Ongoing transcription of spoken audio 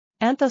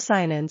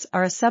Anthocyanins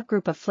are a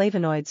subgroup of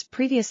flavonoids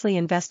previously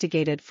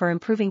investigated for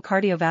improving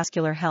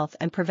cardiovascular health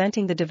and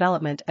preventing the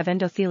development of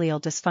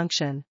endothelial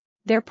dysfunction.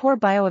 Their poor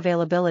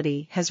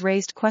bioavailability has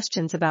raised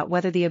questions about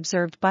whether the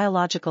observed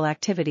biological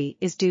activity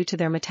is due to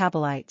their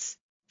metabolites.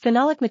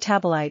 Phenolic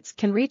metabolites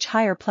can reach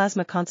higher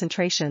plasma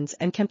concentrations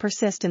and can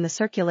persist in the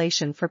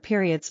circulation for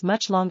periods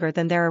much longer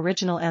than their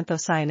original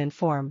anthocyanin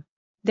form.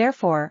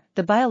 Therefore,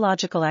 the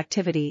biological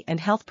activity and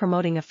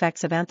health-promoting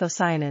effects of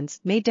anthocyanins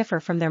may differ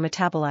from their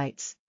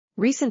metabolites.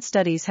 Recent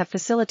studies have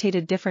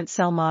facilitated different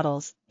cell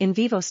models, in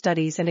vivo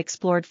studies, and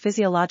explored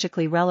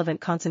physiologically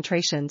relevant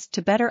concentrations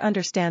to better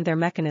understand their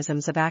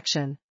mechanisms of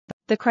action.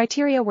 The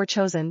criteria were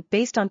chosen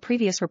based on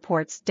previous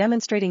reports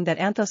demonstrating that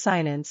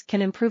anthocyanins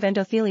can improve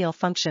endothelial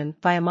function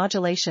via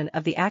modulation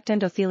of the ACT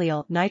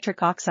endothelial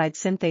nitric oxide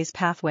synthase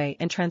pathway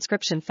and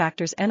transcription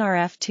factors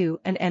NRF2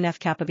 and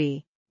NF-kappa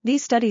B.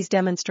 These studies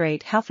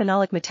demonstrate how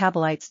phenolic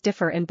metabolites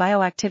differ in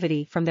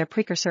bioactivity from their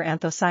precursor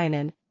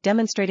anthocyanin,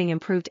 demonstrating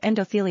improved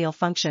endothelial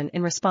function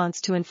in response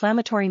to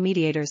inflammatory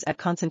mediators at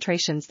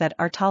concentrations that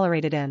are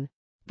tolerated in.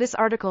 This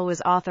article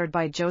was authored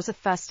by Joseph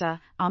Festa,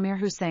 Aamir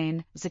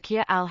Hussain,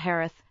 Zakia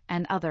Al-Hareth,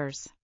 and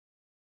others.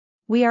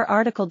 We are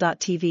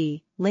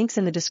RTCLTV, links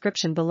in the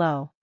description below.